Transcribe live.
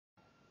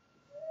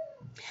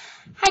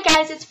Hi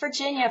guys, it's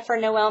Virginia for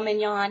Noel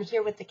Mignon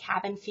here with the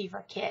Cabin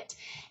Fever Kit.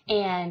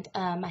 And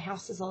my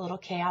house is a little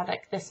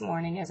chaotic this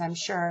morning, as I'm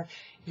sure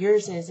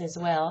yours is as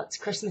well. It's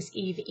Christmas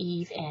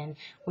Eve and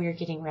we're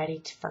getting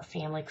ready for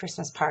family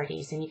Christmas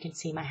parties, and you can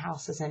see my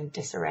house is in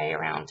disarray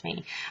around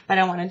me. But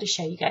I wanted to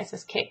show you guys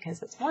this kit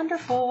because it's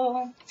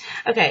wonderful.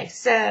 Okay,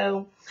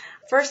 so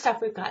first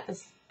off,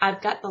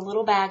 I've got the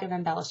little bag of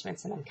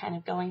embellishments, and I'm kind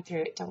of going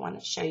through it to want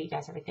to show you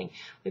guys everything.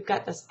 We've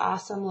got this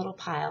awesome little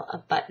pile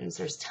of buttons.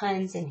 There's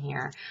tons in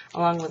here,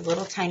 along with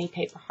little tiny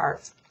paper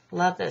hearts.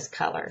 Love those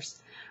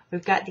colors.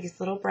 We've got these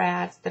little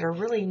brads that are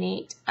really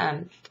neat.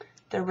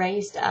 They're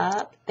raised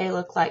up. They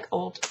look like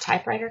old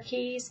typewriter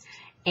keys,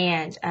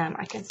 and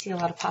I can see a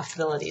lot of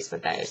possibilities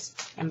with those.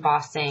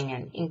 Embossing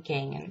and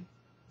inking and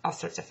all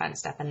sorts of fun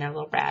stuff in their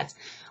little brads.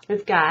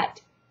 We've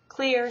got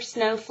clear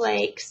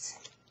snowflakes,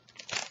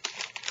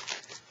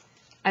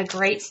 a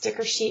great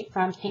sticker sheet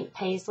from Pink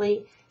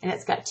Paisley, and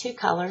it's got two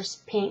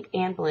colors, pink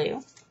and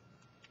blue.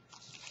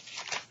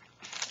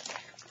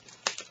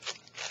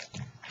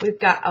 We've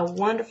got a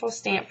wonderful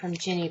stamp from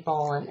Jenny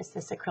Bolin. It's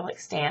this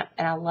acrylic stamp,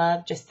 and I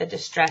love just the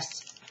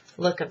distressed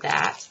look of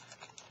that.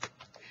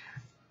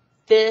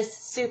 This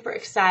super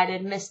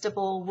excited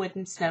mistable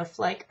wooden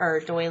snowflake or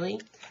doily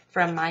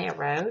from Maya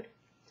Road.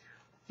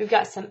 We've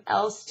got some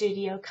Elle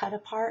Studio cut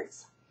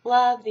aparts.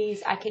 Love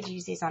these. I could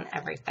use these on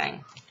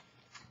everything.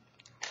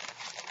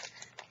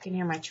 You can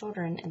hear my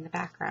children in the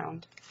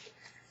background.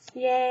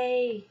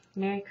 Yay!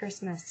 Merry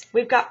Christmas.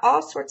 We've got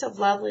all sorts of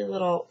lovely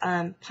little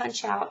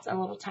punch outs and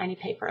little tiny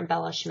paper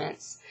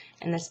embellishments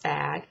in this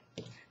bag.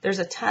 There's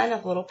a ton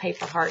of little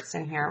paper hearts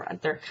in here.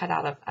 They're cut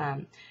out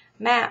of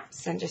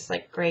maps and just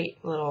like great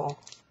little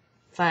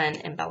fun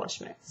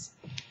embellishments.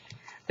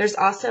 There's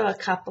also a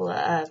couple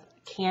of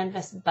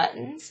canvas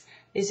buttons.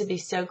 These would be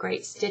so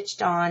great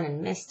stitched on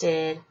and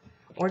misted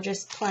or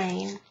just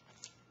plain,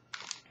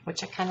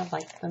 which I kind of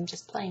like them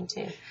just plain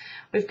too.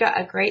 We've got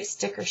a great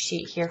sticker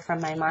sheet here from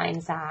my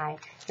Mind's Eye.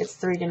 It's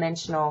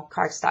three-dimensional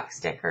cardstock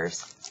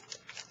stickers.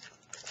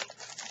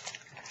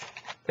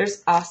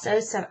 There's also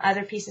some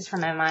other pieces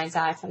from my Mind's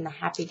Eye from the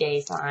Happy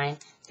Days line.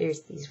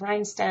 There's these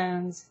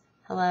rhinestones.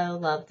 Hello,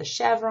 love the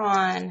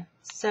chevron.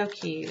 So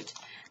cute.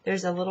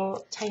 There's a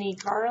little tiny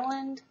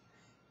garland.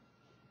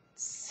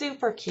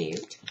 Super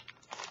cute.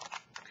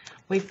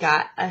 We've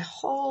got a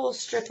whole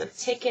strip of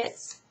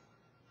tickets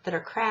that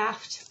are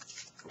craft.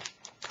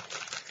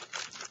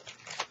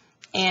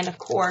 And, of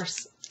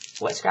course,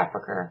 what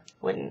scrapbooker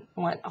wouldn't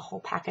want a whole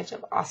package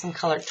of awesome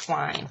colored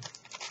twine?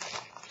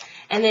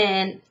 And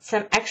then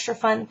some extra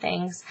fun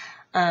things.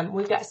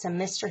 We've got some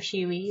Mr.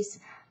 Huey's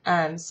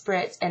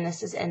spritz, and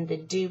this is in the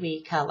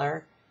dewy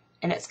color.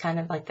 And it's kind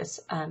of like this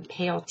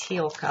pale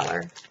teal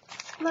color.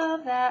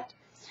 Love that.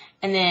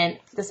 And then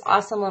this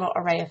awesome little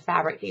array of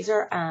fabric. These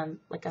are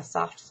like a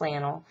soft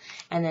flannel,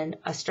 and then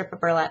a strip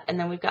of burlap. And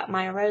then we've got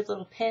Maya Road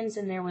little pins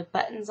in there with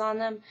buttons on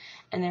them,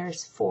 and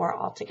there's 4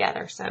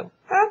 altogether. So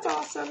that's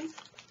awesome.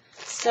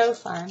 So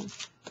fun.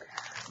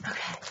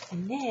 Okay,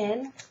 and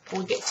then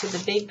we'll get to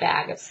the big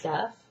bag of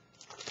stuff.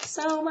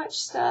 So much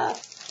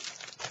stuff.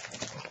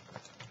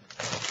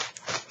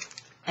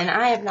 And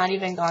I have not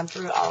even gone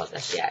through all of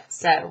this yet,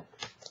 so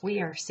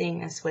we are seeing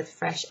this with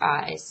fresh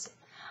eyes.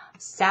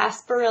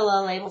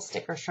 Sarsaparilla label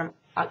stickers from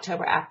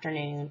October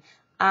Afternoon.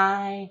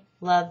 I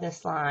love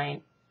this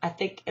line. I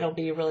think it'll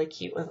be really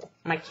cute with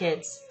my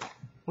kids.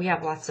 We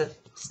have lots of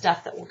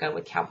stuff that will go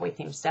with cowboy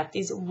themed stuff.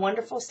 These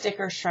wonderful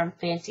stickers from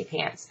Fancy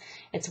Pants.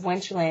 It's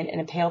Winterland in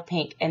a pale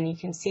pink, and you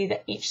can see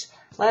that each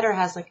letter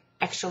has like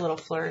extra little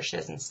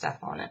flourishes and stuff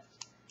on it.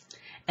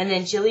 And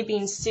then Jelly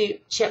Bean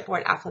Soup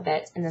chipboard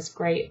alphabets in this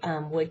great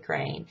wood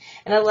grain.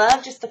 And I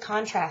love just the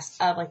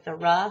contrast of like the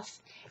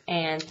rough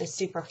and the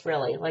super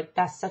frilly. Like,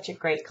 that's such a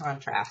great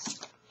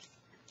contrast.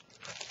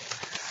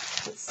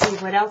 Let's see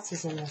what else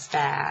is in this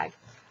bag.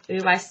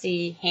 Ooh, I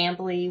see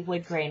Hambly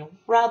wood grain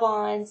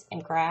rub-ons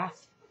and graph.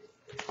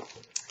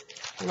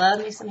 Love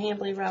me some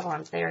Hambly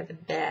rub-ons. They are the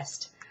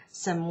best.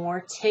 Some more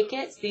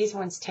tickets. These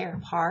ones tear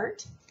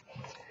apart.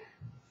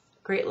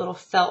 Great little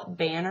felt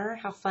banner.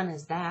 How fun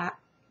is that?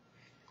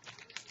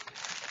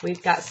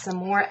 We've got some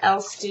more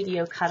Elle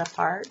Studio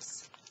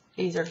cut-aparts.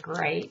 These are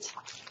great.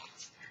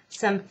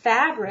 Some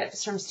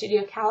fabrics from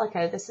Studio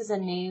Calico. This is a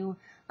new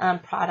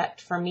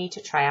product for me to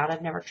try out.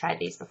 I've never tried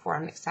these before.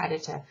 I'm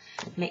excited to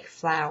make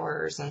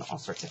flowers and all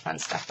sorts of fun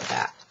stuff with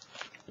that.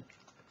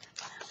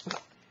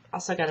 We've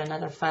also got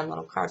another fun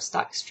little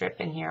cardstock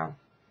strip in here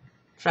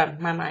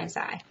from my Mind's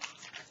Eye.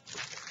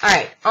 All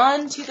right,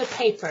 on to the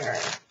paper.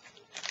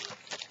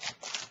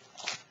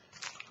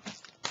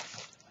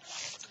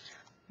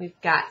 We've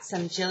got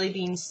some Jelly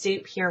Bean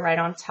Soup here right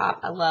on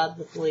top. I love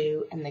the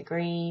blue and the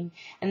green.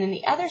 And then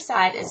the other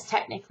side is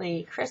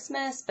technically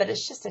Christmas, but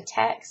it's just a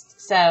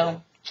text,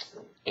 so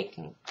it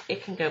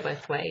can go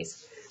both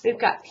ways. We've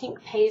got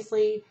Pink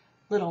Paisley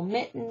little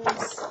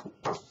mittens,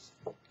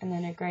 and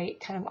then a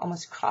great kind of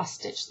almost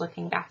cross-stitch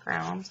looking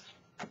background.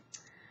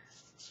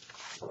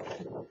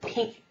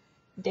 Pink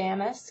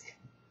damask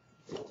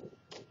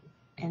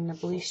and the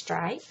blue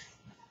stripe.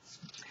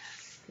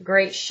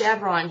 great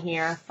chevron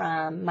here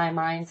from My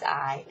Mind's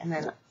Eye. And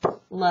then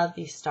love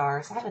these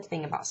stars. I have a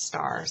thing about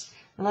stars.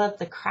 I love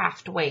the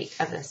craft weight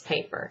of this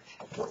paper.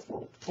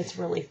 It's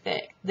really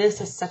thick.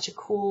 This is such a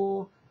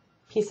cool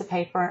piece of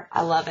paper.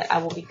 I love it. I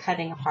will be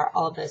cutting apart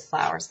all of those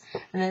flowers.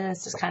 And then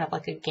it's just kind of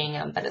like a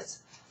gingham, but it's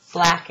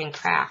black and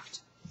craft.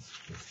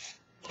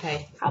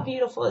 Okay, how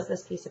beautiful is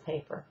this piece of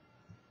paper?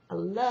 I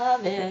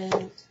love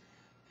it.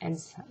 And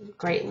some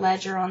great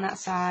ledger on that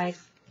side.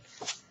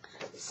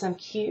 Some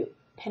cute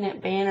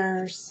pennant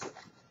banners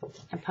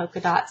and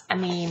polka dots. I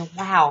mean,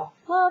 wow.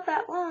 Love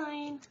that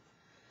line.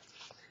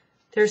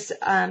 There's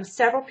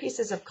several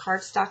pieces of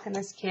cardstock in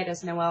this kit,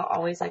 as Noel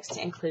always likes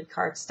to include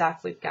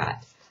cardstock. We've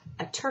got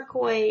a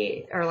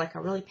turquoise, or like a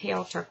really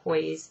pale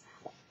turquoise,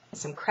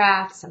 some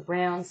craft, some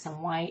brown,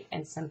 some white,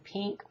 and some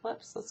pink.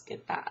 Whoops, let's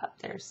get that up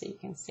there so you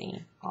can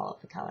see all of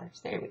the colors.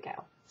 There we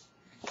go.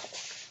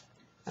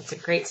 That's a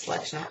great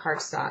selection of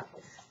cardstock.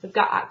 We've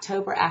got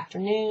October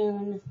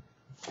Afternoon,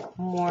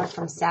 more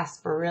from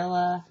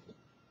Sarsaparilla.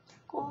 How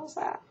cool is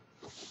that?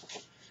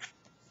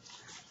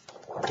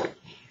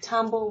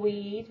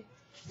 Tumbleweed.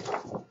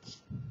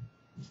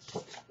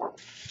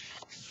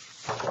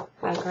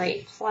 A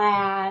great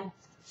plaid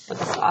with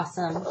this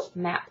awesome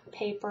map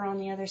paper on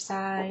the other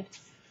side.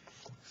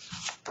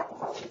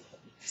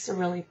 It's a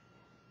really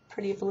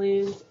pretty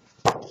blue.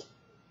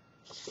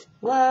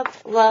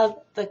 Love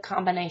the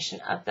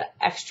combination of the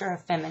extra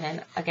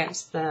feminine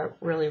against the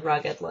really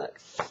rugged look.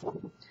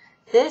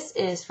 This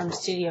is from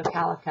Studio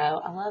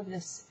Calico. I love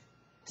this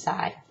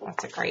side.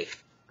 That's a great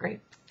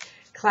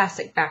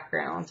classic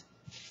background.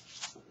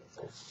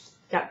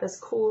 Got this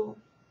cool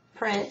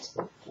print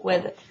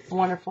with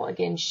wonderful,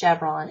 again,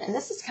 chevron. And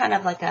this is kind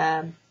of like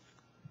a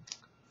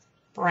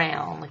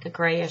brown, like a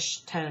grayish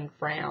toned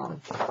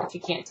brown, if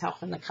you can't tell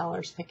from the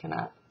colors picking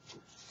up.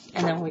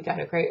 And then we got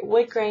a great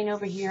wood grain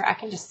over here. I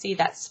can just see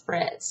that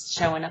spritz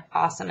showing up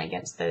awesome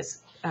against those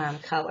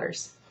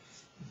colors.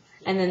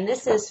 And then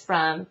this is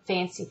from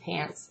Fancy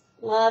Pants.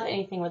 Love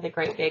anything with a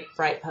great big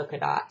bright polka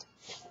dot.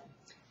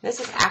 This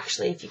is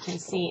actually, if you can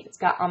see, it's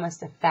got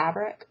almost a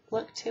fabric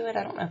look to it.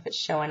 I don't know if it's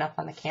showing up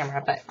on the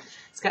camera, but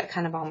it's got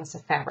kind of almost a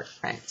fabric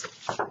print.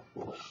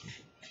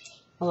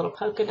 A little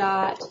polka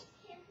dot.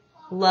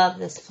 Love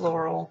this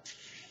floral.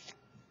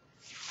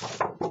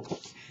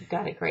 We've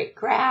got a great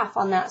graph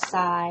on that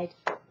side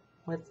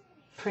with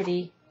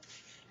pretty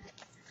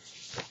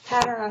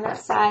pattern on that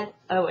side.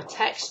 Oh, a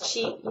text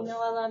sheet. You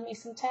know I love me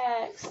some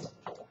text.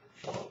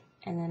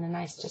 And then a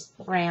nice just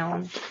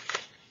brown.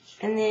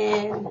 And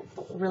then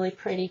really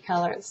pretty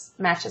colors.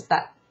 Matches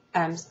that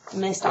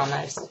mist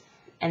almost.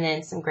 And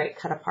then some great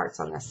cut aparts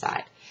on this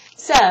side.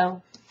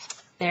 So,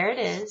 there it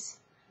is.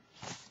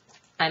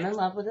 I'm in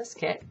love with this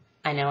kit.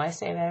 I know I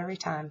say that every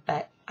time,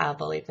 but I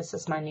believe this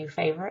is my new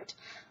favorite.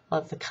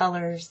 Love the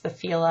colors, the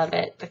feel of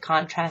it, the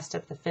contrast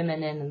of the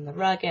feminine and the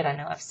rugged. I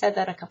know I've said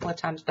that a couple of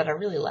times, but I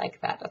really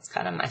like that. That's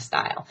kind of my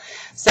style.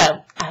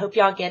 So I hope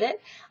y'all get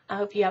it. I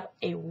hope you have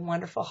a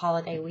wonderful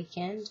holiday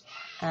weekend,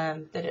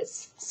 that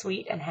it's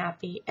sweet and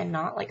happy and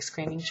not like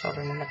screaming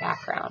children in the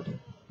background.